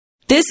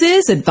This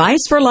is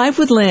Advice for Life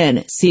with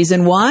Lynn,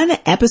 Season 1,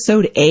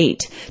 Episode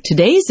 8.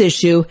 Today's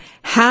issue,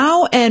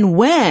 how and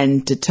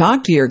when to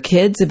talk to your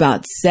kids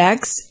about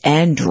sex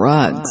and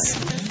drugs.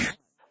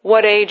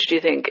 What age do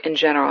you think, in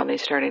general, are they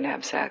starting to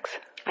have sex?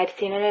 I've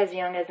seen it as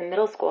young as in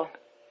middle school.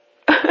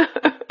 But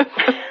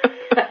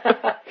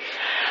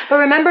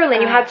remember,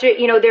 Lynn, you have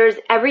to,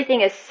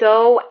 everything is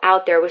so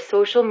out there with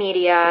social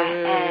media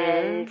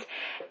and,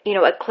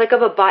 a click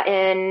of a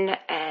button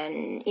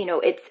and,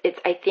 it's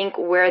I think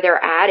where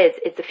they're at is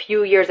it's a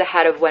few years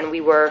ahead of when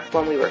we were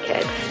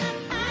kids.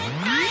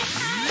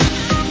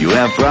 You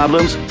have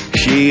problems?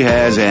 She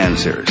has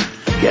answers.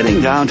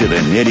 Getting down to the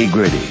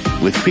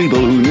nitty-gritty with people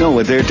who know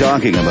what they're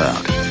talking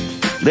about.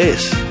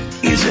 This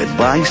is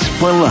Advice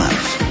for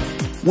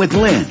Life with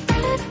Lynn.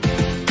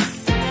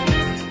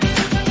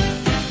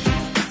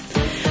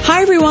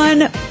 Hi, everyone.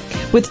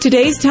 With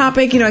today's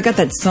topic, I got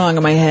that song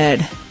in my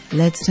head.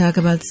 Let's talk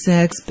about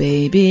sex,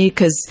 baby,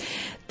 because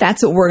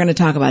that's what we're going to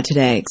talk about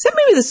today. Except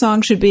maybe the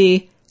song should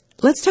be,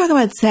 let's talk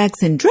about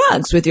sex and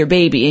drugs with your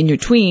baby and your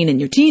tween and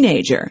your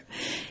teenager.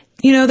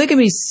 They can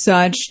be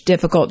such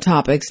difficult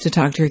topics to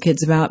talk to your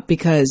kids about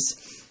because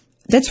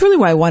that's really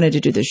why I wanted to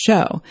do this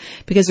show,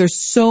 because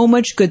there's so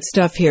much good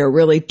stuff here,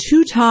 really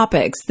 2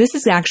 topics. This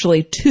is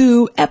actually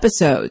 2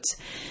 episodes.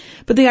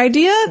 But the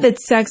idea that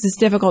sex is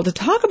difficult to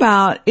talk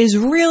about is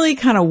really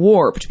kind of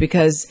warped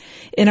because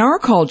in our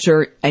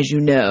culture, as you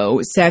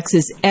know, sex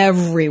is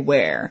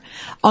everywhere.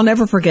 I'll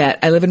never forget,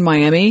 I live in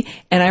Miami,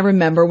 and I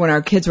remember when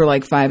our kids were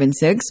like 5 and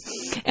 6,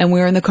 and we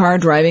were in the car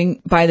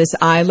driving by this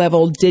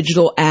eye-level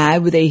digital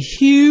ad with a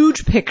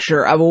huge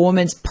picture of a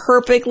woman's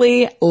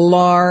perfectly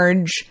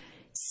large,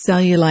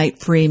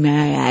 cellulite-free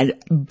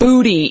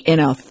booty in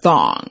a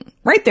thong,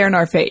 right there in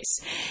our face,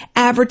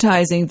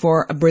 advertising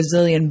for a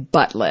Brazilian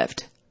butt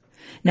lift.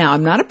 Now,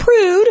 I'm not a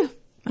prude.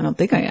 I don't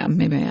think I am.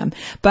 Maybe I am.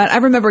 But I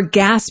remember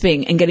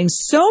gasping and getting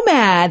so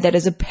mad that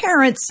as a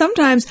parent,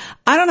 sometimes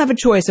I don't have a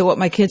choice of what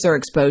my kids are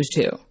exposed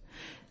to.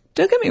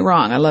 Don't get me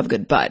wrong. I love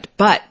good butt.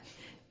 But,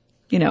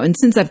 and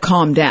since I've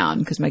calmed down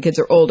because my kids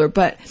are older,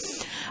 but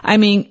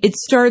it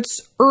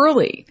starts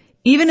early.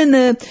 Even in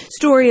the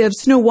story of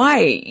Snow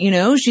White,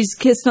 she's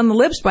kissed on the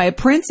lips by a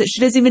prince that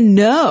she doesn't even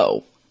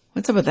know.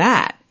 What's up with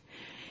that?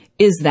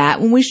 Is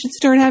that when we should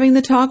start having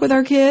the talk with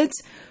our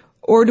kids?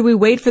 Or do we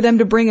wait for them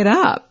to bring it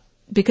up?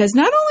 Because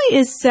not only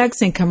is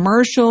sex in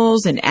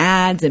commercials and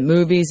ads and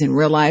movies in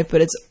real life, but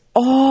it's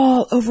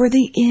all over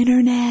the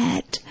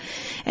internet.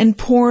 And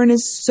porn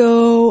is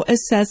so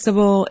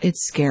accessible,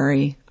 it's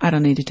scary. I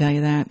don't need to tell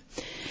you that.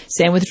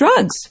 Same with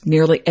drugs.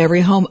 Nearly every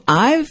home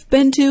I've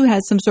been to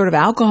has some sort of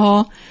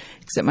alcohol,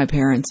 except my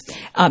parents.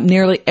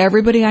 Nearly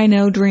everybody I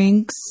know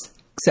drinks,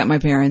 except my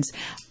parents.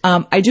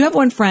 I do have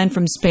one friend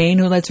from Spain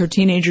who lets her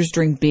teenagers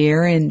drink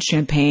beer and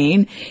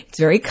champagne. It's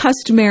very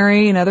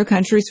customary in other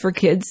countries for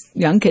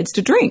young kids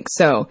to drink.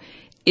 So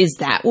is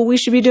that what we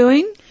should be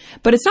doing?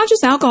 But it's not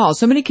just alcohol.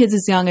 So many kids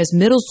as young as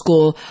middle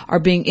school are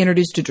being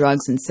introduced to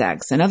drugs and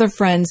sex. Another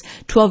friend's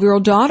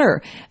 12-year-old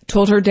daughter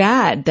told her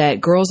dad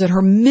that girls at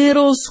her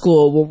middle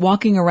school were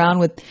walking around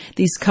with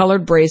these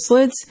colored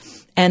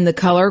bracelets and the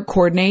color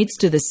coordinates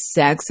to the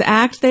sex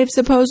act they've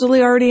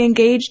supposedly already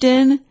engaged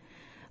in.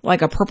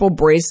 Like a purple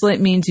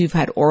bracelet means you've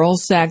had oral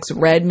sex.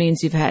 Red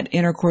means you've had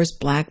intercourse.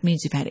 Black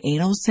means you've had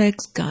anal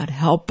sex. God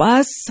help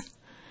us.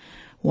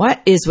 What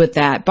is with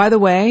that? By the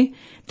way,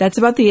 that's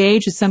about the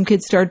age that some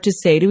kids start to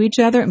say to each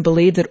other and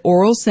believe that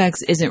oral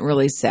sex isn't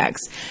really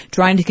sex.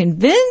 Trying to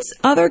convince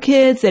other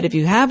kids that if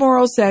you have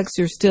oral sex,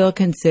 you're still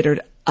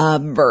considered a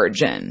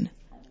virgin.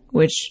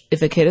 Which,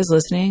 if a kid is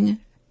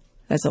listening,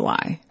 that's a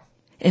lie.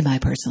 In my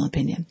personal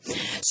opinion.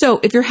 So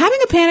if you're having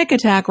a panic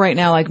attack right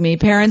now like me,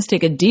 parents,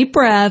 take a deep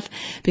breath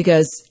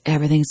because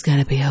everything's going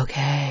to be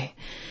okay.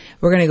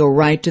 We're going to go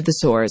right to the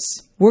source.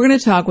 We're going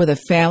to talk with a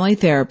family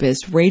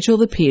therapist, Rachel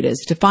Lapidus,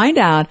 to find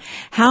out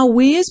how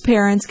we as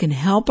parents can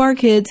help our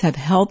kids have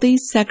healthy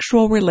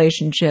sexual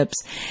relationships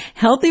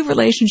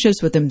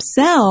with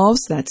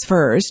themselves, that's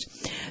first,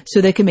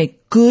 so they can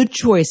make good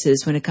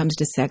choices when it comes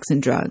to sex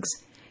and drugs.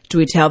 Do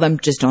we tell them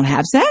just don't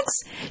have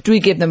sex? Do we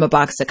give them a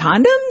box of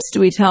condoms? Do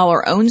we tell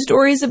our own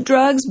stories of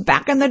drugs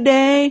back in the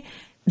day?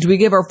 Do we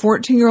give our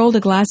 14-year-old a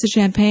glass of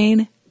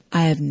champagne?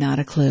 I have not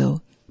a clue.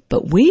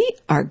 But we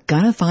are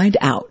gonna find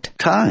out.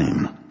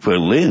 Time for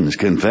Lynn's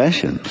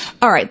Confessions.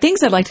 All right,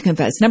 things I'd like to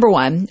confess. Number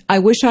 1, I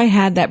wish I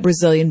had that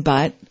Brazilian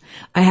butt.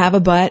 I have a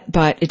butt,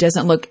 but it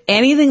doesn't look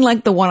anything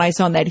like the one I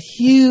saw in that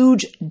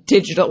huge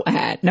digital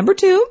ad. Number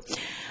 2,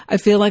 I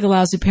feel like a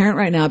lousy parent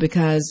right now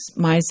because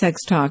my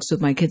sex talks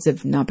with my kids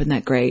have not been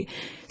that great.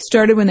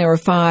 Started when they were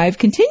 5,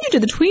 continued to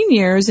the tween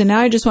years, and now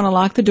I just want to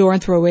lock the door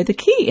and throw away the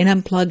key and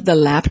unplug the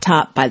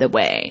laptop, by the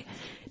way.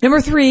 Number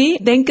 3,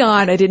 thank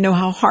God I didn't know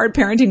how hard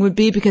parenting would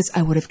be because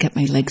I would have kept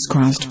my legs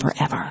crossed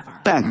forever.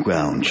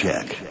 Background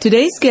check.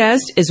 Today's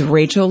guest is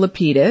Rachel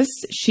Lapidus.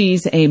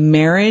 She's a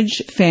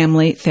marriage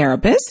family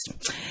therapist,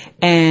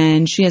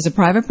 and she has a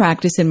private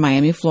practice in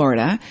Miami,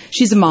 Florida.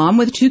 She's a mom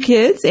with 2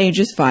 kids,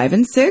 ages 5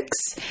 and 6.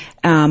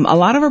 A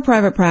lot of her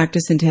private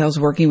practice entails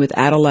working with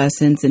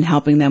adolescents and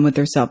helping them with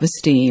their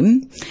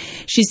self-esteem.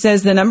 She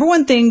says the number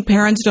one thing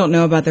parents don't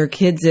know about their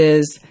kids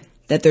is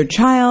that their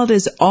child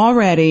is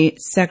already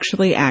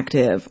sexually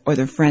active or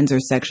their friends are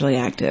sexually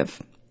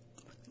active.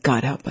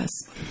 God help us.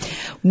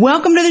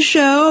 Welcome to the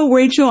show,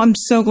 Rachel. I'm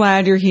so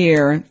glad you're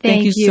here.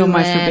 Thank you so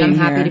much for being here. I'm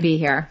happy to be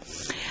here.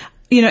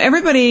 You know,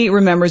 everybody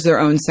remembers their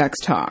own sex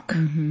talk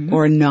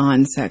or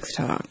non-sex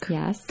talk.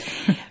 Yes.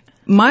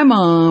 My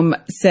mom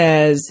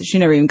says she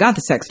never even got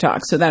the sex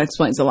talk, so that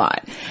explains a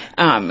lot.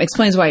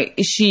 Explains why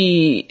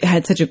she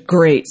had such a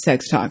great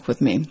sex talk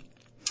with me.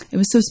 It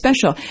was so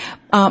special.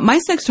 My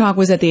sex talk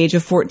was at the age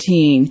of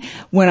 14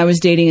 when I was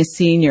dating a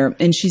senior,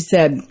 and she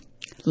said,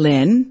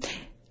 Lynn,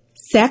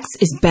 sex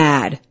is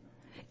bad.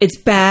 It's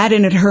bad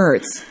and it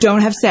hurts.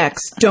 Don't have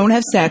sex. Don't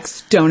have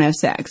sex. Don't have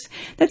sex.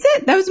 That's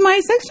it. That was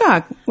my sex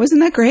talk. Wasn't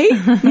that great?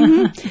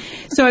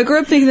 So I grew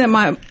up thinking that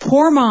my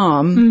poor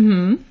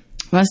mom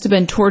must have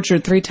been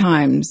tortured 3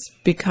 times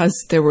because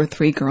there were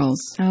 3 girls.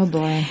 Oh,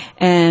 boy.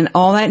 And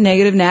all that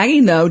negative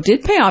nagging, though,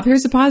 did pay off.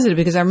 Here's the positive,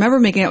 because I remember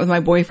making out with my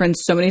boyfriend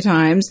so many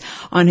times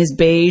on his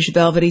beige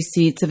velvety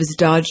seats of his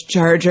Dodge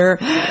Charger.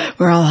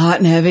 We're all hot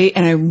and heavy,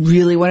 and I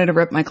really wanted to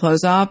rip my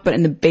clothes off. But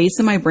in the base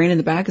of my brain in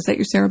the back, is that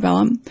your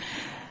cerebellum?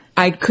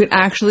 I could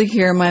actually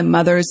hear my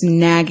mother's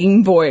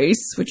nagging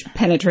voice, which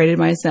penetrated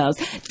my cells.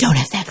 Don't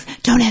have sex.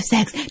 Don't have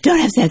sex. Don't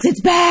have sex.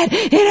 It's bad.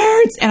 It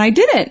hurts. And I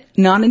didn't.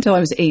 Not until I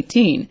was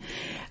 18.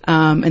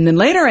 And then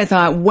later I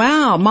thought,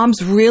 wow,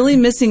 mom's really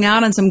missing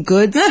out on some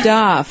good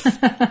stuff.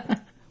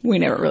 We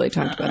never really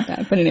talked about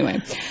that. But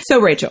anyway. So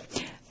Rachel,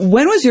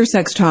 when was your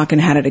sex talk and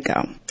how did it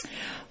go?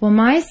 Well,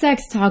 my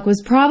sex talk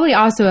was probably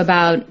also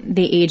about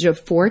the age of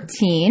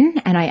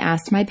 14, and I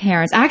asked my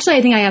parents. Actually,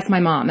 I think I asked my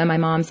mom, and my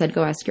mom said,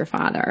 go ask your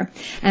father.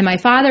 And my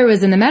father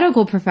was in the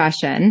medical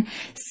profession,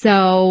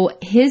 so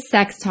his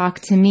sex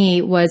talk to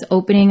me was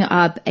opening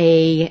up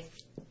a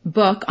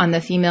book on the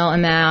female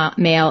and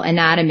male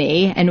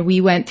anatomy, and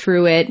we went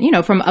through it, you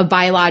know, from a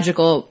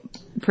biological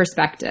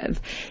perspective.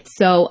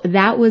 So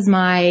that was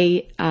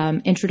my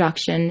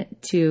introduction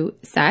to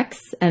sex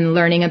and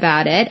learning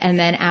about it. And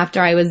then after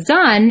I was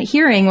done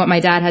hearing what my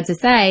dad had to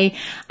say,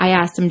 I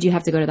asked him, do you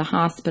have to go to the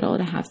hospital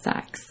to have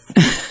sex?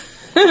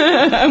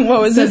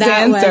 What was his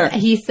answer?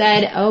 He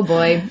said, oh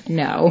boy,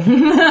 no.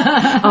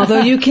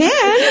 Although you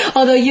can.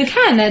 Although you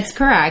can, that's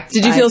correct.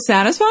 Did you feel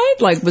satisfied?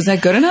 Like, was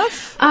that good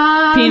enough?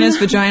 Penis,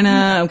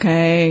 vagina,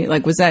 okay.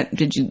 Like, was that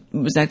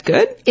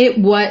good? It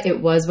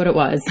was what it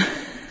was.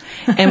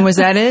 And was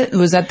that it?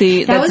 Was that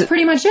that was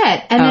pretty much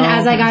it. And then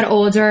as I got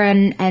older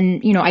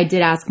and, you know, I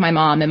did ask my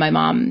mom, and my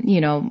mom, you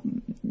know,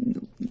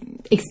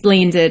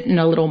 explained it in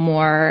a little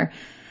more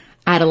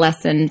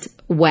adolescent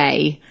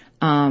way.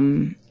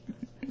 You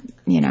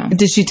know.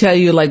 Did she tell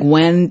you like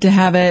when to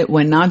have it,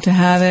 when not to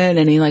have it,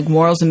 any like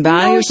morals and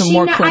values, or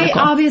more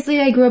clinical?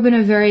 I grew up in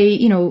a very,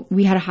 you know,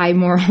 we had high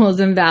morals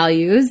and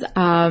values.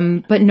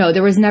 But no,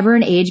 there was never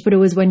an age, but it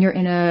was when you're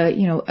in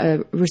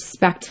a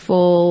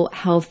respectful,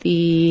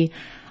 healthy,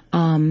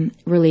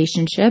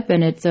 relationship,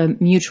 and it's a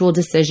mutual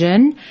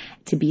decision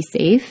to be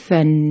safe,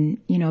 and,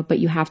 you know, but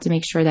you have to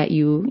make sure that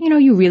you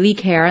really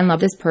care and love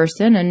this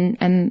person,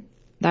 and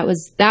that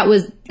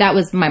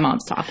was my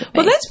mom's talk with me.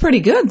 Well, that's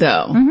pretty good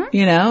though.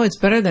 You know, it's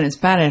better than it's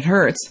bad. It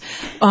hurts.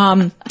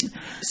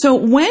 So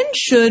when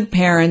should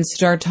parents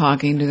start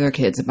talking to their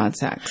kids about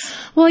sex?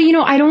 Well, you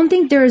know, I don't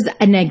think there's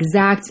an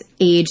exact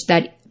age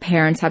that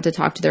parents have to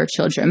talk to their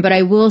children, but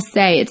I will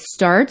say it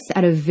starts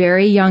at a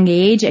very young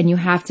age, and you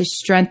have to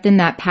strengthen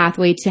that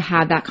pathway to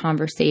have that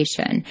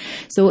conversation.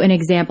 So an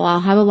example, I'll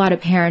have a lot of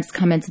parents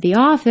come into the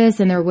office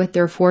and they're with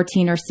their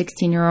 14 or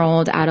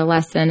 16-year-old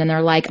adolescent, and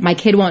they're like, my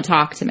kid won't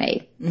talk to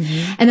me.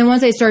 And then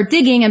once I start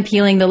digging and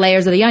peeling the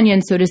layers of the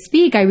onion, so to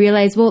speak, I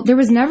realized, well, there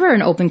was never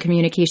an open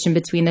communication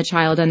between the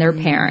child and their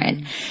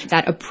parent,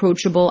 that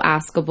approachable,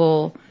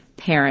 askable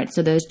parent,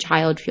 so the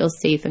child feels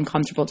safe and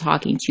comfortable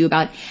talking to you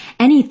about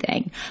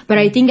anything. But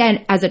I think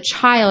as a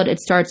child, it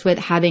starts with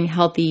having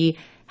healthy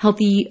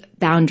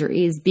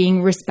boundaries,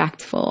 being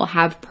respectful,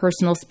 have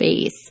personal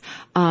space,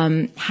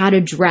 how to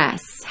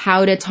dress,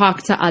 how to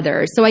talk to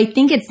others. So I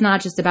think it's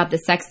not just about the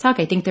sex talk.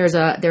 I think there's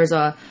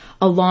a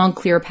long,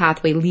 clear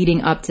pathway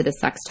leading up to the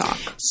sex talk.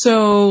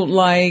 So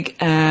like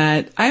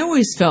I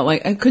always felt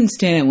like I couldn't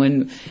stand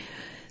it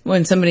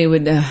when somebody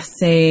would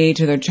say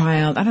to their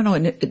child, I don't know,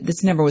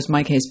 this never was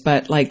my case,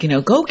 but like, you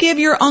know, go give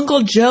your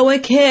Uncle Joe a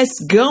kiss.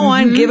 Go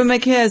on, give him a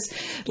kiss.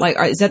 Like,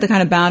 is that the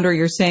kind of boundary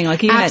you're saying?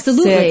 Like, even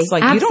Absolutely. at 6,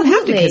 like, Absolutely. you don't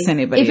have to kiss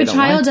anybody. If a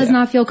child does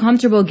not feel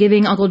comfortable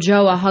giving Uncle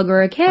Joe a hug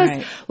or a kiss,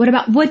 Right.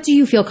 what do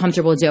you feel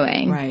comfortable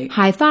doing? Right.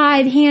 High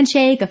five,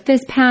 handshake, a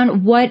fist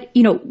pound.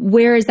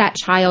 Where is that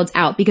child's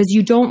out? Because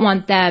you don't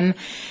want them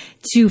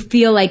to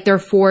feel like they're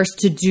forced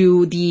to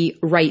do the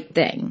right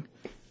thing.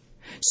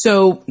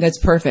 So that's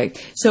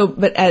perfect. So,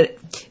 but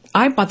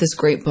I bought this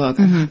great book.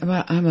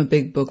 I'm a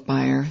big book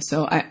buyer.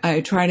 So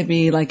I try to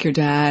be like your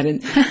dad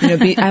and,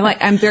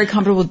 I'm very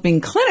comfortable with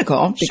being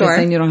clinical because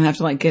then you don't have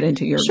to like get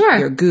into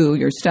your goo,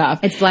 your stuff.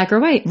 It's black or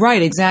white.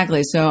 Right.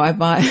 Exactly. So I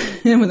bought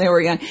when they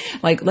were young,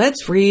 like,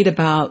 let's read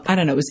about, I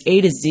don't know, it was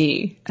A to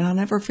Z. And I'll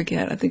never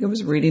forget. I think I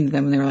was reading to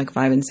them when they were like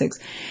 5 and 6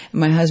 and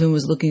my husband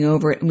was looking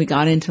over it and we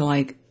got into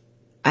like,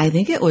 I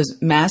think it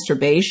was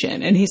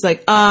masturbation. And he's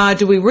like,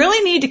 do we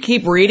really need to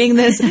keep reading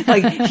this?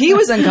 Like, he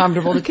was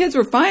uncomfortable. The kids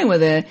were fine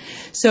with it.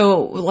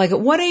 So, like,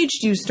 at what age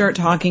do you start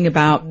talking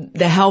about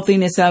the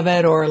healthiness of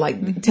it or,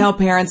 like, tell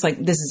parents,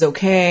 like, this is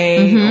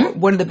okay? Or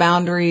what are the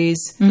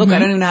boundaries? Look, I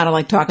don't even know how to,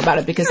 like, talk about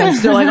it because I'm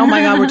still like, oh,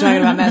 my God, we're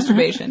talking about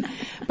masturbation.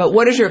 But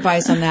what is your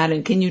advice on that?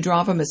 And can you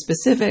draw from a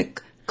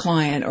specific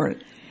client or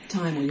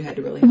time when you had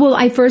to really? Well,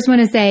 I first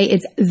want to say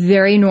it's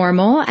very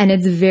normal and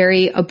it's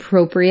very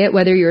appropriate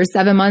whether you're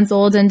 7 months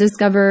old and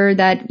discover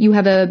that you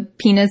have a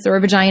penis or a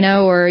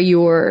vagina or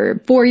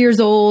you're 4 years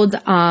old.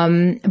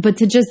 But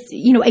to just,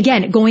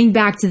 again, going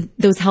back to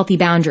those healthy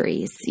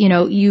boundaries,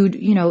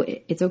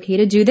 it's okay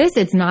to do this.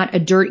 It's not a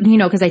dirt,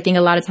 because I think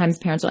a lot of times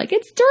parents are like,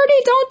 it's dirty.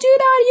 Don't do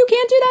that. You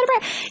can't do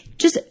that.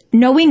 Just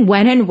knowing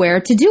when and where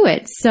to do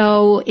it.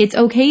 So it's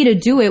okay to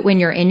do it when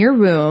you're in your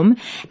room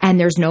and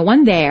there's no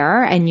one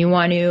there and you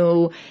want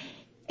to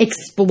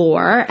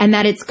explore and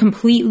that it's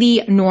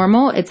completely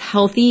normal. It's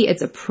healthy.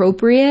 It's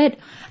appropriate.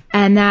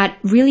 And that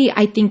really,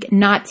 I think,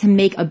 not to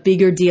make a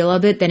bigger deal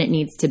of it than it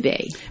needs to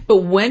be. But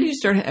when do you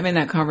start having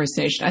that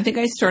conversation? I think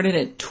I started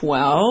at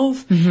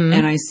 12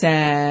 and I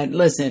said,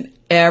 listen,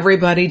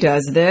 everybody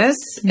does this.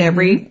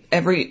 Every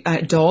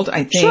adult,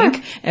 I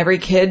think, every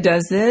kid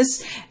does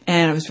this.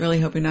 And I was really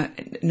hoping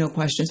no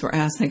questions were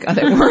asked. Thank God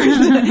they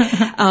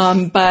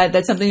weren't. But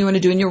that's something you want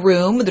to do in your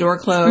room with the door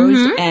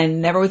closed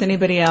and never with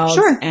anybody else.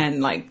 Sure.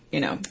 And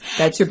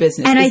that's your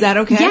business. And is that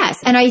okay? Yes.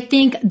 And I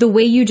think the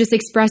way you just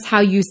expressed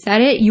how you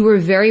said it, you were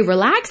very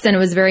relaxed and it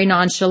was very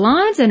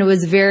nonchalant and it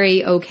was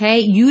very okay.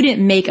 You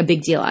didn't make a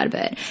big deal out of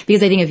it.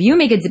 Because I think if you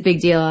make a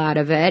big deal out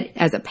of it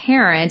as a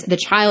parent, the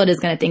child is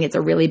going to think it's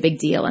a really big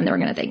deal and they're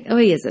going to think, oh,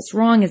 is this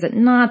wrong? Is it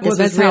not? This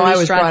that's really how I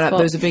was stressful. brought up.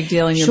 There's a big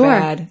deal and you're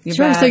bad. You're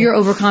bad. So you're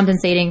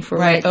overcompensating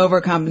for it.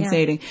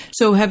 Overcompensating. Yeah.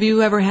 So have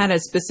you ever had a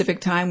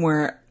specific time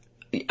where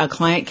a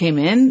client came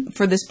in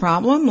for this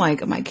problem?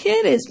 Like, my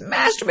kid is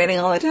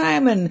masturbating all the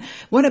time and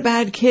what a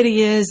bad kid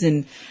he is.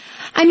 And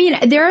I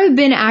mean, there have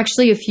been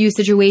actually a few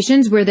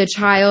situations where the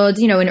child,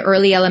 in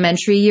early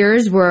elementary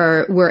years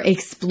were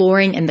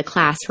exploring in the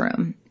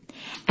classroom.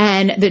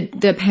 And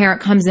the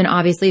parent comes in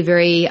obviously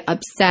very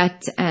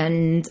upset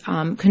and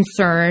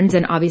concerned,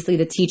 and obviously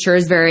the teacher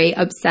is very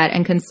upset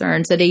and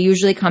concerned. So they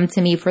usually come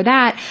to me for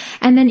that.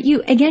 And then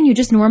you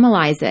just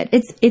normalize it.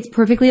 It's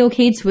perfectly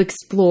okay to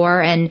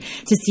explore and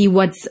to see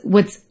what's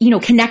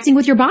connecting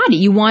with your body.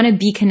 You want to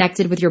be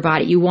connected with your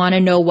body. You want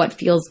to know what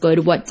feels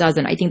good, what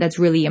doesn't. I think that's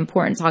really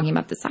important talking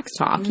about the sex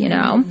talk, But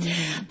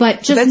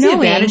just that's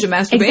knowing, the advantage of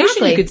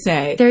masturbation, you could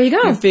say. There you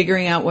go. You're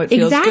figuring out what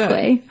feels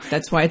good.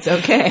 That's why it's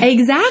okay.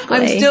 Exactly.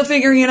 I'm still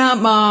figuring it out,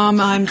 Mom.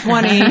 I'm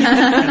 20.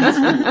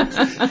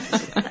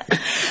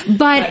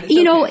 But,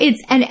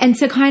 it's, and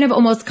to kind of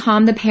almost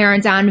calm the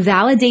parent down,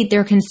 validate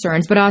their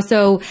concerns, but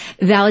also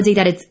validate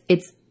that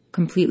it's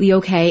completely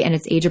okay and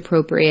it's age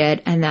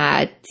appropriate and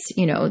that,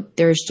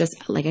 there's just,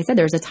 like I said,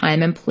 there's a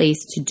time and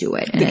place to do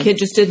it. And the kid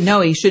just didn't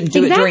know he shouldn't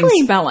do it during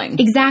spelling.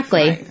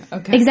 Exactly. Right.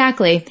 Okay.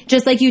 Exactly.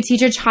 Just like you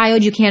teach a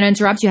child, you can't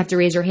interrupt, you have to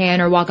raise your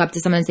hand or walk up to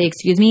someone and say,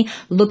 excuse me.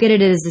 Look at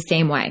it as the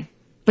same way.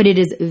 But it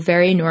is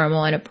very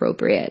normal and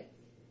appropriate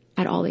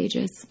at all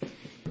ages.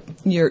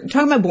 You're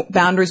talking about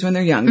boundaries when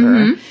they're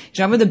younger. You're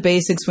talking about the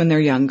basics when they're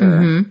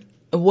younger.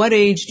 At what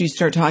age do you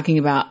start talking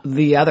about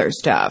the other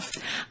stuff?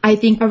 I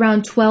think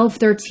around 12,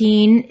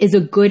 13 is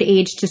a good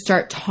age to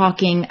start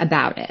talking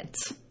about it.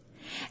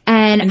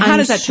 And how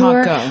does that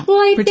talk go? Well,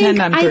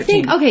 I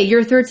think, okay,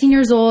 you're 13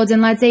 years old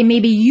and let's say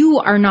maybe you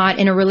are not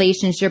in a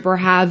relationship or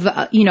have,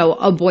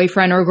 a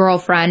boyfriend or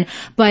girlfriend,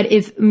 but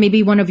if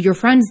maybe one of your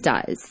friends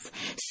does.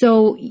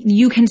 So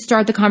you can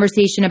start the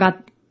conversation about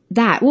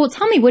that. Well,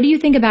 tell me, what do you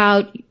think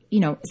about,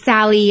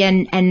 Sally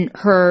and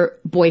her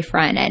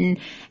boyfriend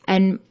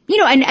and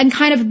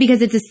kind of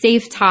because it's a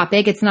safe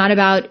topic. It's not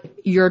about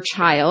your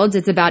child.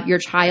 It's about your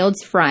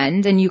child's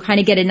friend. And you kind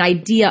of get an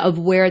idea of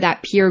where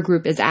that peer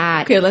group is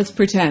at. Okay, let's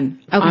pretend.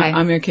 Okay.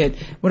 I'm your kid.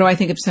 What do I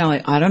think of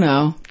Sally? I don't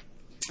know.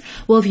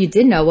 Well, if you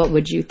did know, what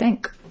would you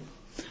think?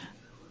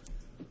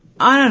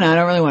 I don't know. I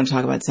don't really want to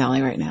talk about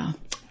Sally right now.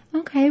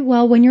 Okay,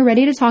 well, when you're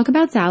ready to talk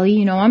about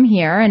Sally, I'm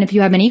here. And if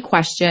you have any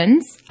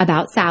questions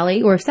about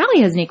Sally, or if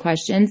Sally has any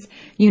questions,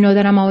 you know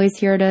that I'm always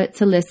here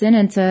to listen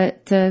and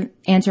to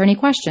answer any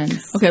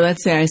questions. Okay,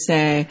 let's say I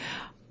say,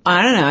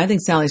 I don't know, I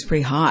think Sally's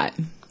pretty hot.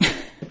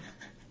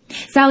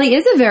 Sally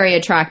is a very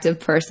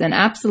attractive person,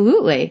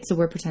 absolutely. So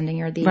we're pretending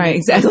you're the right,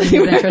 exactly.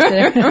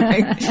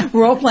 Right.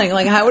 Role playing,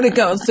 like how would it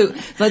go? So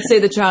let's say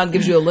the child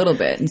gives you a little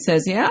bit and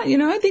says, yeah,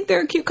 I think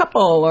they're a cute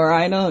couple, or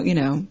I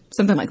don't,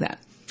 something like that.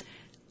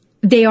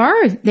 They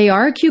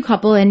are a cute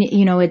couple, and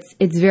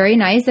it's very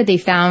nice that they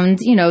found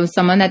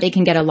someone that they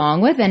can get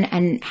along with,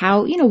 and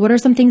how what are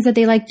some things that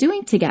they like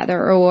doing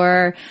together,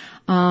 or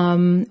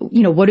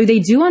what do they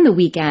do on the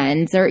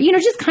weekends, or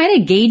just kind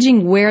of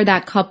gauging where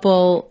that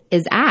couple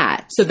is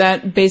at. So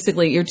that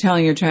basically, you're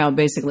telling your child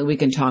basically we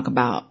can talk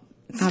about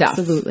stuff.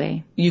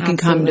 Absolutely, you can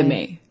come to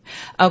me.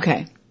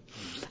 Okay.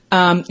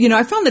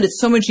 I found that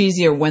it's so much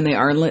easier when they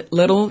are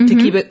little to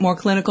keep it more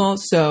clinical.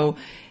 So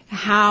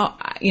how,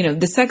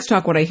 the sex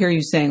talk, what I hear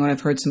you saying, what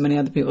I've heard so many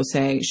other people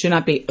say, should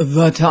not be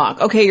the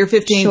talk. Okay, you're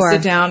 15, Sure.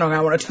 sit down, or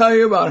I want to tell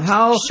you about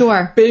how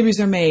Sure. babies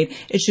are made.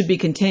 It should be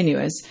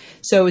continuous.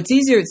 So it's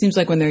easier, it seems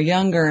like, when they're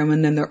younger, and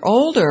when then they're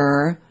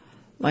older,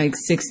 like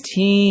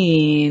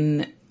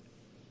 16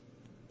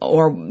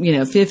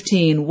 or,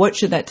 15, what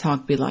should that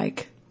talk be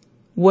like?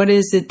 What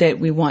is it that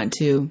we want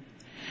to...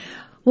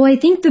 Well, I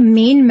think the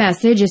main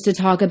message is to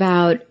talk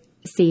about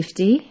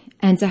safety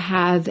and to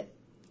have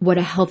what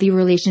a healthy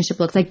relationship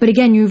looks like. But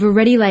again, you've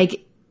already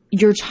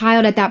your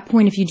child at that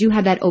point, if you do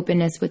have that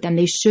openness with them,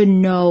 they should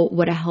know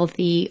what a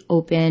healthy,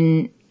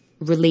 open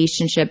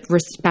relationship,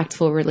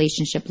 respectful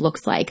relationship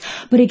looks like.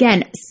 But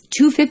again,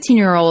 two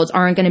 15-year-olds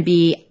aren't going to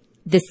be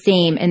the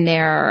same in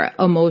their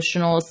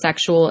emotional,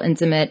 sexual,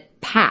 intimate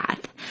path.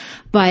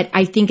 But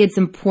I think it's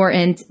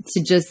important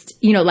to just,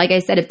 like I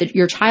said, if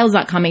your child's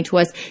not coming to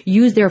us,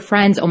 use their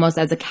friends almost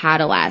as a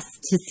catalyst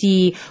to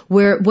see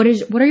what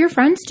are your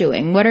friends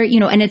doing? What are,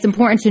 and it's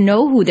important to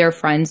know who their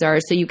friends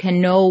are so you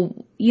can know,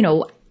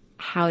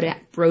 how to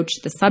broach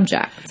the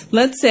subject.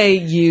 Let's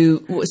say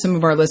some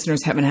of our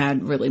listeners haven't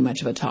had really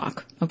much of a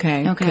talk.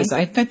 Okay. Because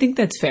I think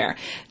that's fair.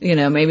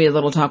 Maybe a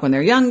little talk when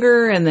they're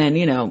younger, and then,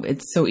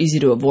 it's so easy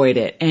to avoid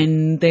it.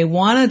 And they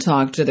want to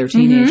talk to their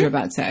teenager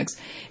about sex.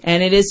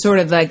 And it is sort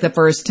of like the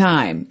first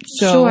time.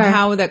 So Sure.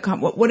 how would that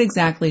come? What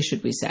exactly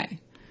should we say?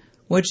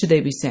 What should they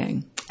be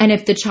saying? And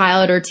if the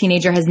child or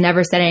teenager has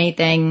never said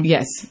anything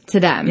Yes. to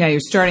them. Yeah, you're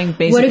starting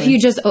basically. What if you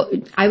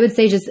I would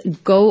say just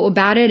go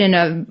about it in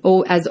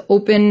as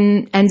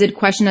open-ended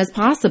question as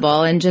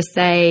possible, and just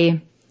say, do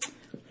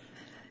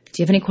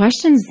you have any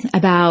questions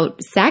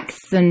about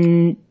sex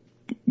and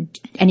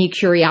any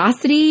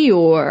curiosity,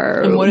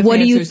 or And what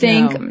do you answer's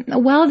think? no?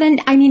 Well, then,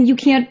 I mean, you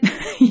can't,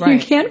 Right. you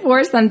can't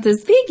force them to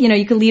speak.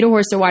 You can lead a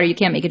horse to water. You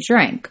can't make it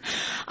drink.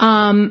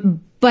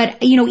 But,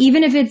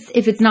 even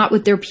if it's not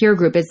with their peer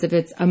group, if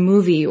it's a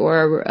movie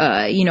or,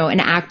 an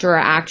actor or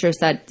actress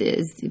that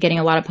is getting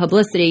a lot of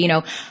publicity,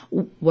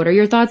 what are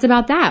your thoughts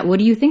about that? What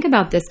do you think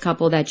about this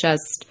couple that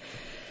just,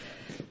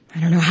 I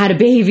don't know, had a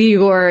baby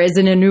or is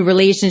in a new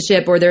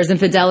relationship or there's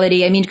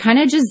infidelity? I mean, kind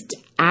of just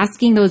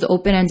asking those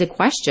open-ended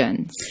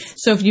questions.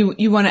 So if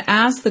you want to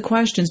ask the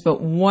questions, but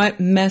what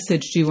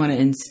message do you want to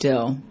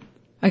instill?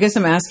 I guess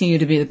I'm asking you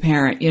to be the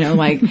parent,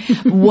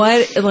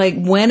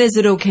 when is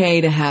it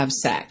okay to have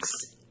sex?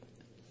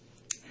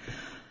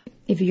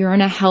 If you're in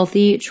a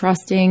healthy,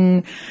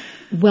 trusting,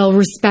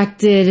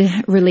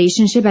 well-respected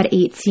relationship at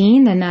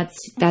 18, then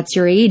that's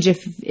your age.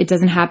 If it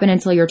doesn't happen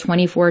until you're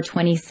 24,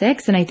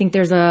 26, and I think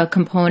there's a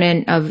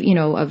component of,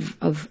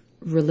 of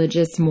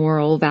religious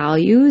moral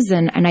values,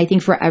 and I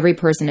think for every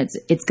person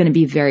it's going to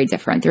be very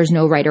different. There's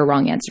no right or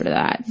wrong answer to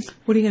that.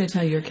 What are you going to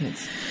tell your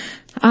kids?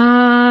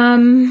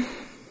 Don't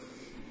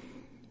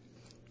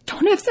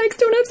have sex,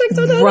 don't have sex,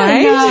 don't have sex.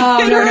 Right?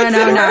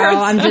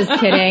 No. I'm just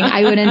kidding.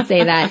 I wouldn't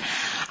say that.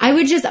 I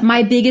would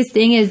my biggest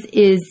thing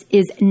is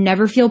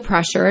never feel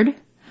pressured.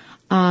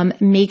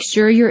 Make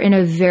sure you're in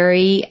a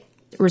very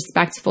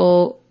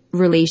respectful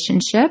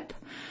relationship.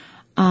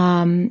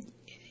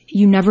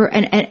 You never,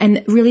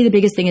 and really the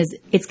biggest thing is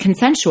it's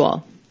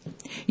consensual.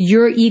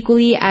 You're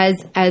equally as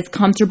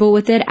comfortable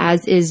with it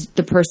as is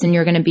the person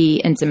you're going to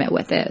be intimate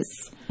with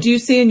is. Do you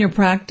see in your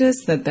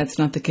practice that that's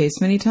not the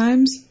case many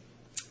times?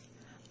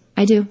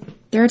 I do.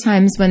 There are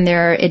times when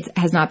it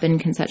has not been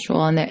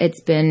consensual and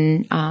it's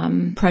been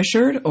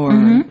Pressured or?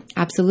 Mm-hmm.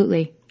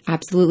 Absolutely.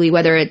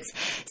 Whether it's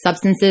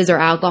substances or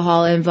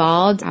alcohol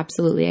involved,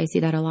 absolutely. I see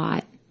that a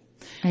lot.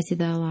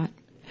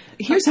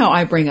 Here's how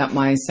I bring up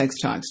my sex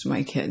talks to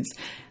my kids.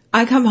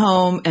 I come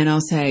home and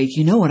I'll say,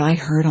 you know what I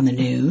heard on the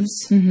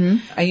news? Mm-hmm.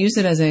 I use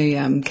it as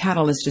a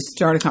catalyst to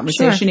start a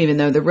conversation, Sure. even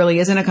though there really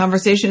isn't a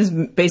conversation. It's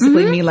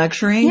basically me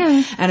lecturing.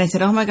 Yeah. And I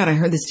said, oh my God, I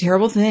heard this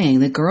terrible thing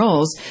that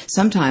girls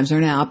sometimes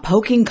are now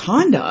poking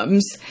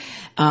condoms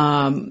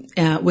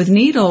with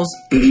needles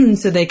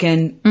so they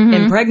can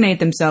impregnate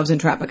themselves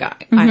and trap a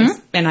guy.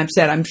 And I've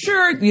said, I'm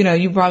sure,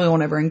 you probably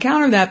won't ever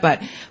encounter that,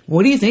 but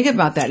what do you think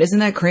about that? Isn't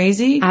that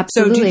crazy?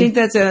 Absolutely. So do you think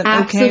that's an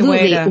okay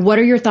way to... What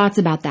are your thoughts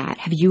about that?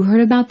 Have you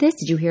heard about this?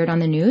 Did you hear it on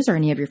the news or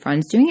any of your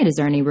friends doing it? Is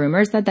there any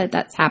rumors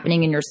that's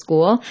happening in your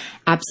school?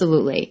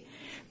 Absolutely.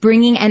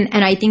 Bringing, and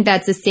I think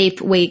that's a safe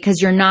way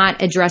because you're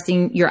not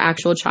addressing your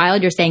actual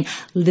child. You're saying,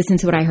 listen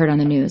to what I heard on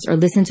the news or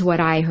listen to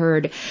what I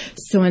heard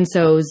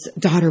so-and-so's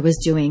daughter was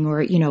doing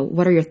or,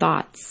 what are your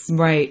thoughts?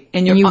 Right.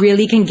 And you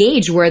really can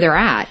gauge where they're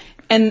at.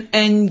 And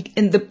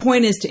the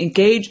point is to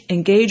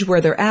engage where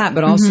they're at,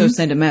 but also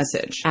send a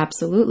message.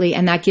 Absolutely.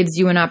 And that gives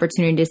you an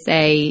opportunity to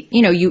say,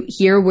 you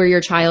hear where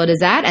your child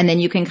is at, and then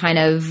you can kind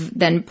of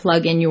then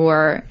plug in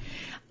your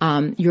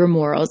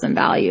morals and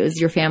values,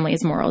 your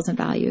family's morals and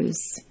values.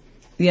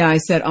 Yeah, I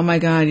said, oh my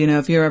God,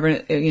 if you're ever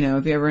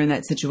in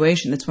that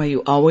situation, that's why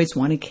you always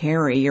want to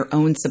carry your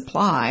own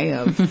supply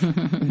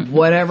of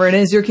whatever it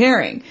is you're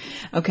carrying.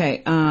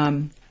 Okay.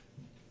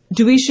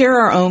 Do we share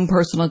our own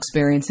personal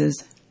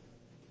experiences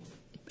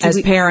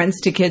as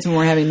parents to kids when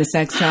we're having the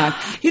sex talk?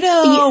 When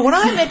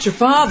I met your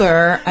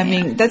father, I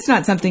mean, that's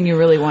not something you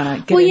really want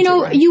to get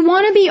into, right? You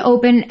want to be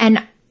open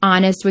and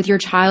honest with your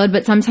child,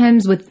 but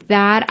sometimes with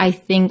that, I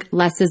think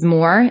less is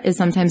more is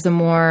sometimes a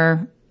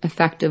more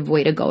effective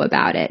way to go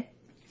about it.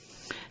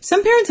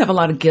 Some parents have a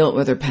lot of guilt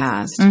with their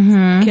past.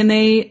 Mm-hmm.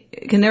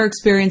 Can their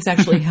experience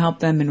actually help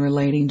them in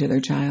relating to their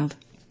child?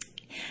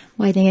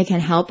 Well, I think it can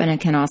help and it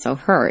can also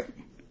hurt.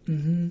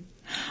 Mm-hmm.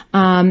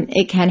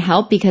 It can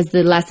help because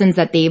the lessons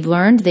that they've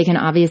learned, they can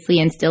obviously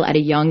instill at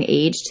a young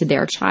age to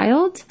their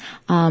child.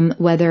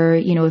 Whether,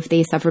 if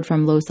they suffered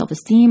from low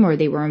self-esteem or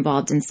they were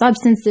involved in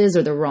substances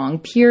or the wrong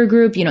peer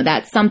group,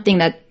 that's something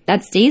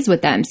that stays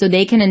with them. So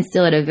they can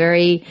instill at a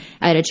very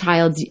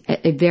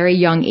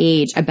young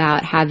age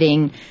about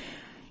having,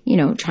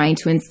 trying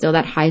to instill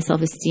that high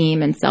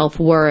self-esteem and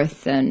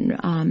self-worth and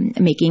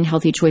making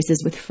healthy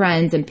choices with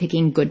friends and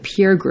picking good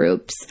peer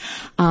groups.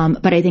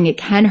 But I think it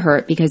can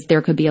hurt because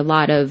there could be a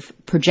lot of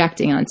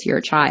projecting onto your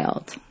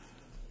child.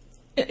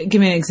 Give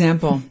me an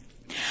example.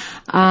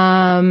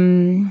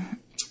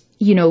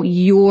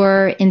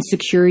 Your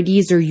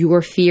insecurities or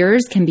your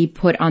fears can be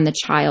put on the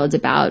child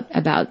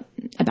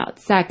about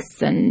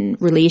sex and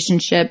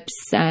relationships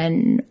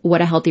and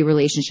what a healthy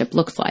relationship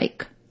looks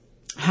like.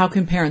 How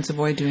can parents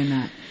avoid doing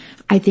that?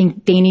 I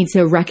think they need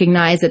to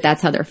recognize that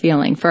that's how they're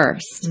feeling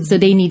first. Mm-hmm. So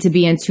they need to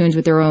be in tune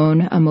with their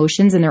own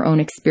emotions and their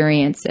own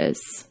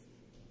experiences.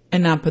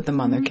 And not put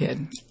them on their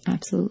kid.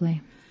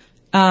 Absolutely.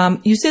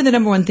 You said the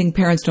number one thing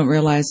parents don't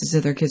realize is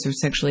that their kids are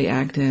sexually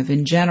active.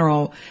 In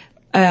general,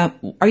 are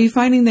you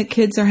finding that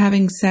kids are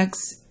having sex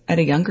at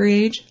a younger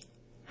age?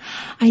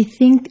 I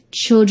think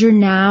children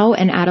now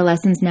and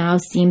adolescents now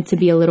seem to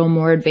be a little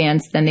more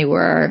advanced than they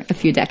were a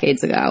few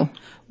decades ago.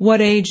 What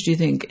age do you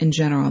think, in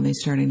general, are they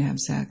starting to have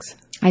sex?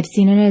 I've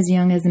seen it as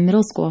young as in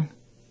middle school.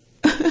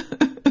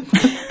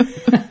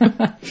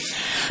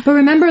 But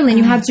remember, Lynn,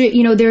 you have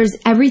to,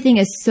 everything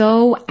is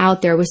so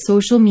out there with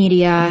social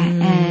media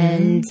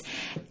and,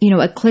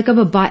 a click of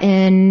a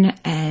button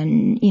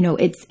and,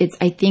 it's,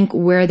 I think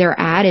where they're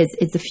at is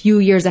it's a few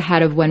years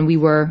ahead of when we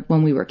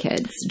were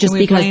kids, just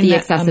because the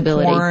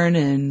accessibility. Porn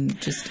and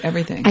just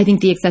everything. I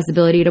think the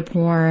accessibility to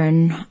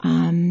porn,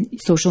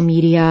 social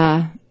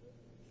media,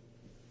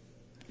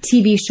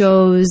 TV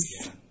shows.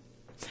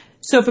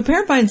 So if a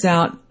parent finds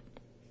out,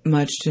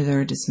 much to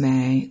their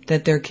dismay,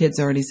 that their kid's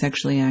already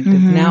sexually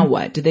active, now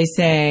what? Do they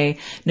say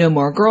no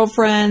more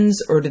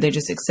girlfriends, or do they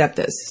just accept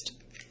this?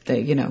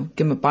 They, give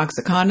them a box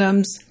of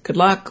condoms, good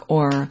luck,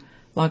 or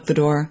lock the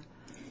door?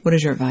 What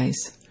is your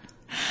advice?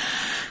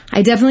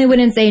 I definitely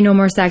wouldn't say no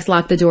more sex,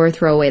 lock the door,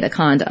 throw away the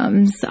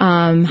condoms.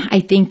 I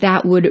think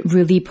that would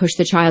really push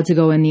the child to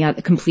go in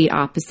the complete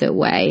opposite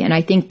way. And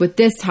I think with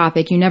this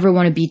topic, you never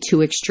want to be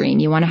too extreme.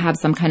 You want to have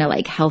some kind of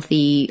like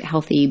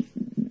healthy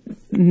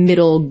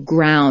middle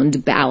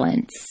ground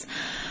balance.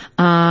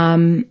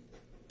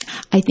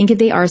 I think if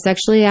they are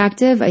sexually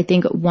active, I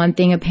think one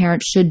thing a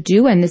parent should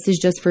do, and this is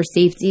just for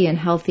safety and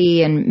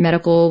healthy and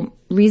medical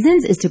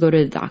reasons, is to go to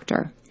the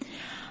doctor.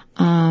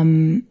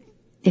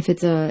 If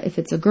it's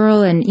a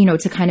girl, and,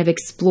 to kind of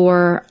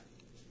explore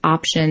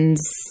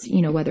options,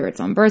 whether it's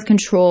on birth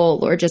control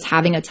or just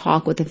having a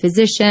talk with a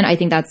physician, I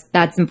think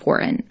that's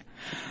important.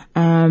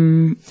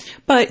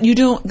 But you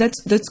don't,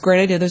 that's a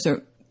great idea. Those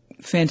are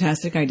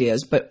fantastic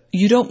ideas, but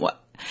you don't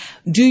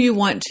do you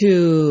want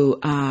to,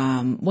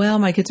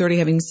 my kid's already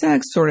having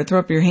sex, sort of throw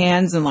up your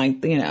hands and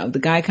the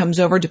guy comes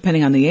over,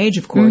 depending on the age,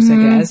 of course, I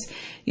guess,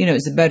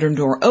 is the bedroom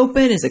door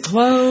open? Is it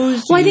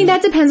closed? Well, I think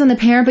that depends on the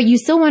parent, but you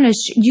still want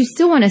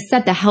to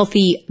set the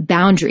healthy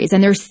boundaries.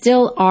 And there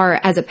still are,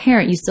 as a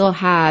parent, you still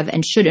have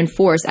and should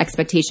enforce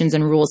expectations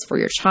and rules for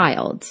your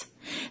child.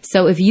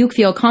 So if you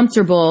feel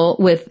comfortable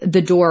with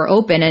the door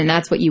open and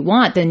that's what you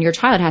want, then your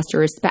child has to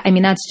respect. I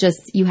mean, that's just,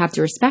 you have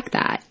to respect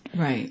that.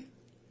 Right.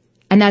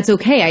 And that's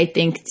okay, I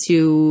think,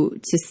 to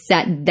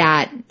set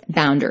that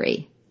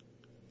boundary.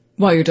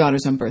 While your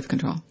daughter's on birth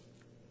control.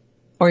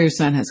 Or your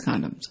son has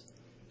condoms.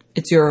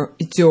 It's your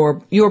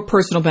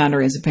personal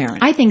boundary as a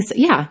parent. I think so,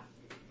 yeah.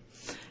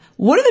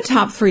 What are the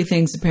top 3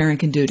 things a parent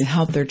can do to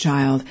help their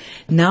child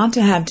not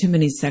to have too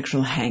many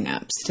sexual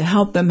hang-ups, to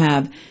help them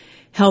have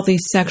healthy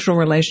sexual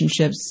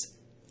relationships,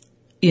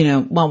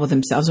 with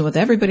themselves and with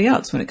everybody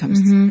else when it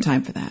comes to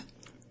time for that?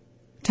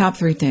 Top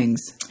 3 things.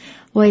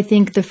 Well, I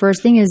think the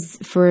first thing is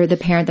for the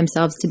parent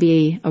themselves to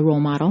be a role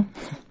model.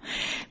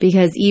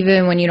 Because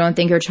even when you don't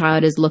think your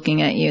child is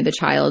looking at you, the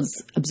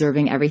child's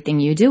observing everything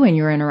you do in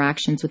your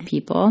interactions with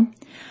people.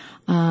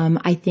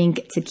 I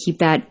think to keep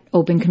that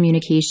open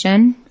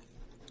communication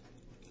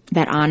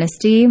that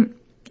honesty,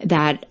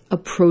 that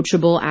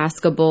approachable,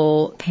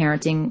 askable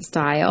parenting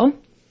style.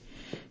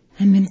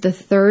 And then the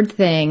third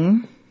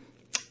thing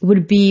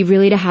would be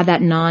really to have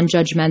that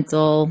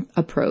non-judgmental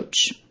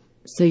approach.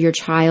 So your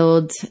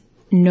child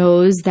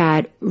knows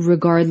that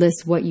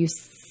regardless what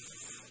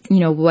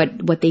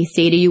what they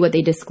say to you, what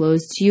they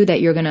disclose to you,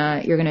 that you're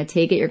gonna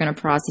take it, you're gonna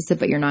process it,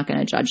 but you're not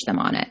gonna judge them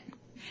on it.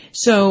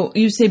 So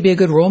you say be a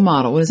good role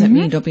model. What does that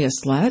mean? Don't be a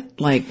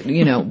slut? Like,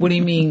 what do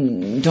you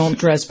mean? Don't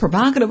dress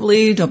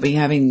provocatively? Don't be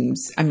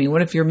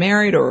what if you're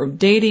married or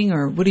dating,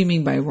 or what do you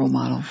mean by role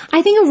model?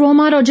 I think a role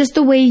model, just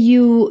the way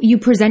you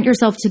present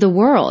yourself to the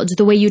world,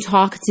 the way you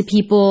talk to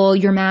people,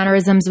 your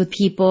mannerisms with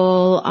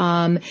people,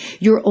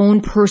 your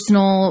own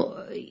personal,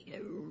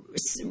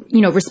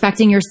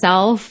 respecting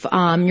yourself,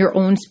 your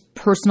own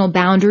personal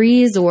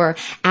boundaries, or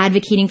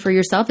advocating for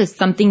yourself. If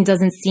something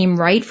doesn't seem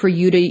right, for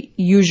you to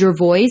use your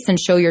voice and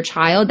show your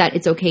child that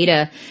it's okay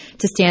to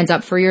stand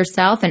up for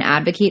yourself and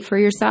advocate for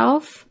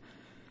yourself.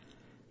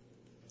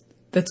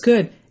 That's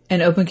good.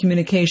 And open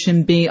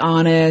communication, be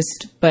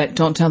honest, but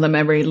don't tell them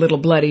every little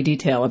bloody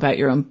detail about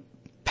your own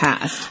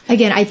past.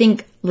 Again, I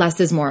think less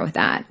is more with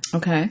that.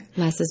 Okay.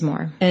 Less is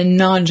more. And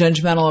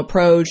non-judgmental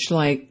approach,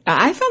 like,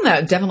 I found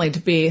that definitely to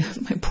be,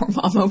 my poor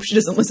mom, I hope she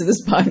doesn't listen to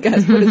this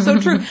podcast, but it's so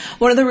true.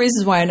 One of the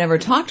reasons why I never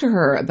talked to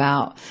her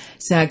about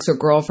sex or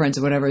girlfriends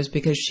or whatever is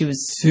because she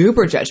was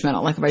super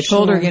judgmental. Like if I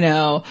told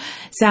her,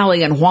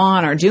 Sally and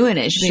Juan are doing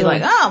it, she'd be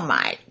like, oh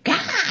my God.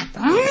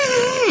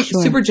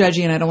 Super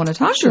judgy, and I don't want to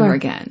talk to her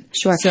again.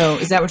 Sure. So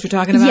is that what you're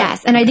talking about?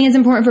 Yes. And I think it's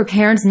important for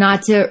parents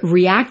not to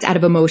react out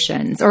of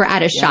emotions or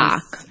out of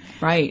shock.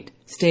 Right.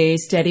 Stay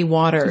steady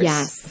waters.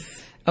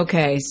 Yes.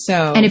 Okay,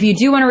 so... And if you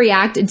do want to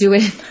react, do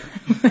it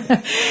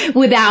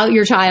without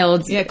your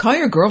child. Yeah, call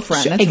your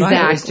girlfriend. That's exactly. What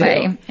I always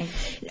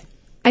do.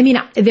 I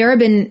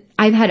mean,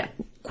 I've had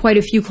quite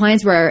a few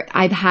clients where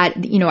I've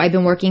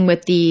been working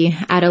with the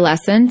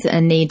adolescent,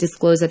 and they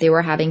disclosed that they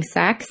were having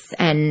sex,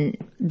 and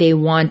they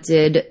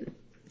wanted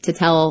to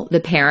tell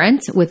the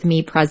parent with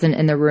me present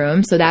in the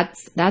room. So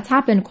that's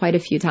happened quite a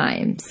few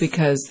times.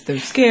 Because they're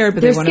scared,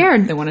 but they want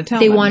to tell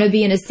They them. want to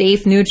be in a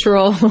safe,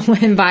 neutral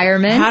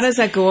environment. How does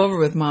that go over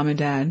with mom and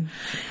dad?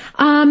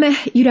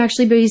 You'd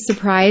actually be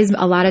surprised.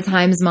 A lot of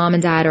times mom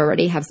and dad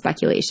already have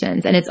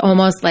speculations, and it's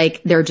almost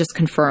like they're just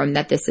confirmed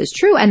that this is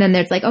true. And then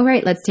it's like, all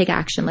right, let's take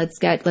action. Let's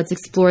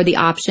explore the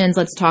options.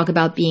 Let's talk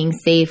about being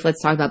safe.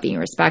 Let's talk about being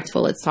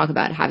respectful. Let's talk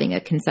about having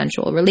a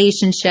consensual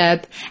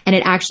relationship. And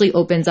it actually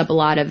opens up a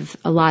lot of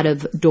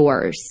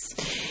doors.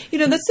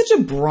 That's such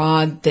a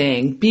broad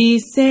thing. Be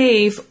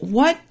safe.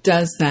 What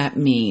does that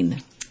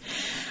mean?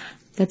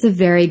 That's a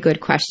very good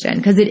question,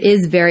 because it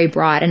is very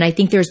broad. And I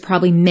think there's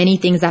probably many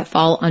things that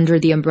fall under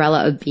the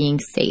umbrella of being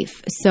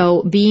safe.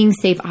 So being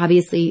safe,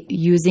 obviously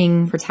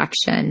using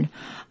protection,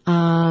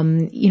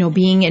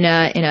 being in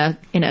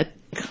a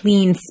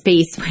clean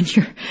space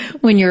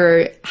when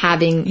you're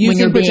being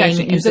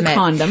protection. intimate. Use a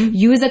condom.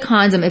 Use a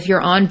condom. If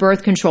you're on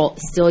birth control,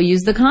 still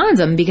use the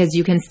condom, because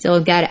you can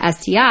still get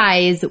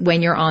STIs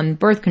when you're on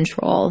birth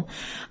control.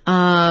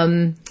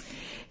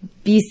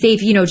 Be safe,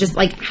 just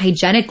like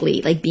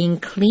hygienically, like being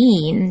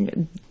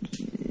clean,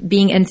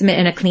 being intimate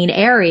in a clean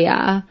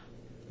area.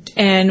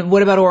 And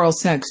what about oral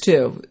sex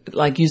too?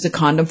 Like use a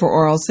condom for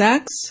oral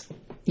sex?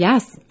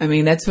 Yes. I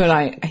mean, that's what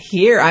I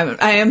hear.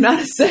 I am not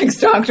a sex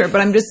doctor,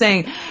 but I'm just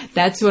saying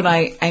that's what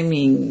I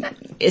mean,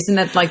 isn't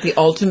that like the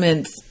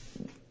ultimate?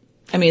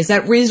 I mean, is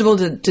that reasonable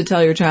to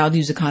tell your child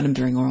use a condom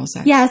during oral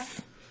sex?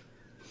 Yes.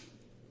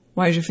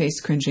 Why is your face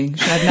cringing?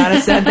 Should I not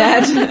have said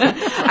that?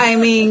 I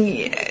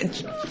mean,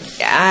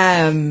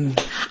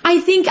 I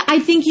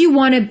think you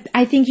want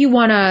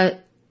to,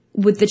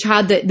 with the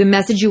child, the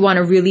message you want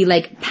to really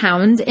like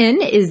pound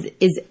in is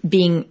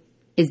being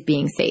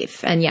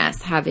safe. And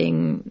yes,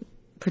 having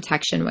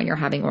protection when you're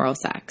having oral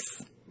sex.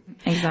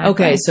 Exactly.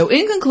 Okay. So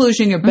in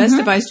conclusion, your best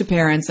advice to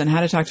parents on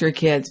how to talk to your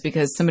kids,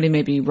 because somebody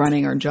may be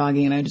running or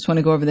jogging, and I just want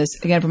to go over this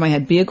again from my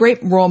head. Be a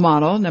great role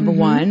model. Number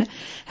one,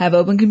 have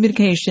open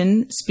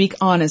communication, speak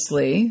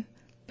honestly,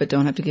 but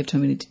don't have to give too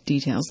many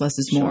details. Less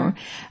is more.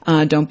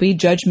 Don't be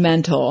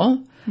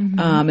judgmental.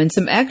 And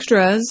some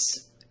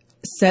extras,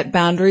 set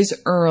boundaries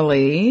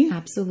early.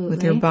 Absolutely.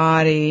 With your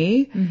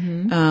body.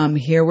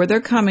 Hear where they're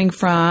coming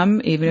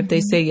from. Even if they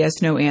say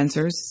yes, no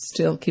answers,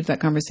 still keep that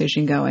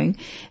conversation going.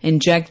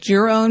 Inject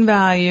your own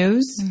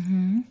values.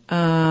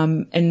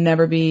 And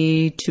never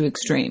be too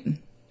extreme.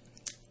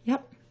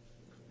 Yep.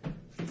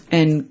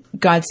 And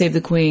God save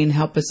the Queen,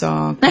 help us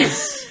all.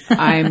 'Cause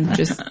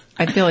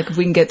I feel like if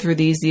we can get through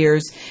these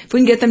years, if we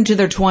can get them to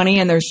their 20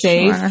 and they're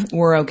safe,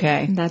 we're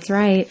okay. That's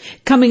right.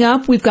 Coming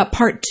up, we've got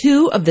part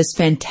 2 of this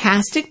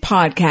fantastic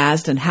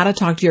podcast on how to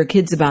talk to your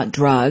kids about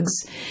drugs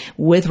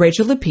with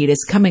Rachel Lapidus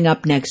coming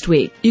up next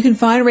week. You can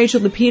find Rachel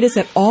Lapidus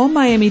at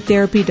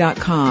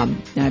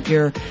allmiamitherapy.com. Now, if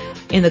you're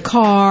in the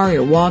car,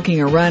 you're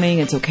walking or running,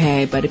 it's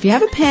okay. But if you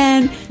have a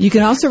pen, you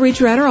can also reach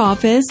her at her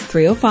office,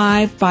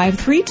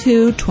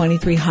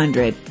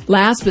 305-532-2300.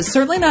 Last but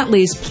certainly not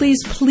least,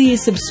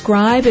 please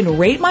subscribe and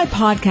rate my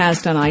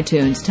podcast on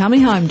iTunes. Tell me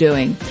how I'm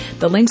doing.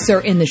 The links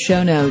are in the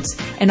show notes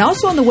and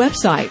also on the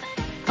website.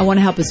 I want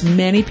to help as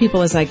many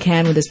people as I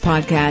can with this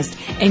podcast,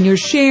 and your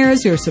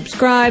shares, your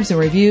subscribes, and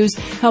reviews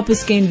help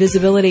us gain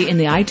visibility in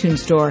the iTunes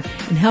store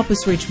and help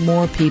us reach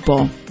more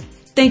people.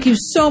 Thank you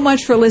so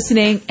much for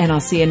listening, and I'll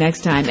see you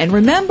next time. And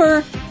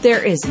remember,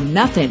 there is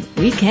nothing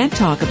we can't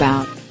talk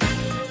about.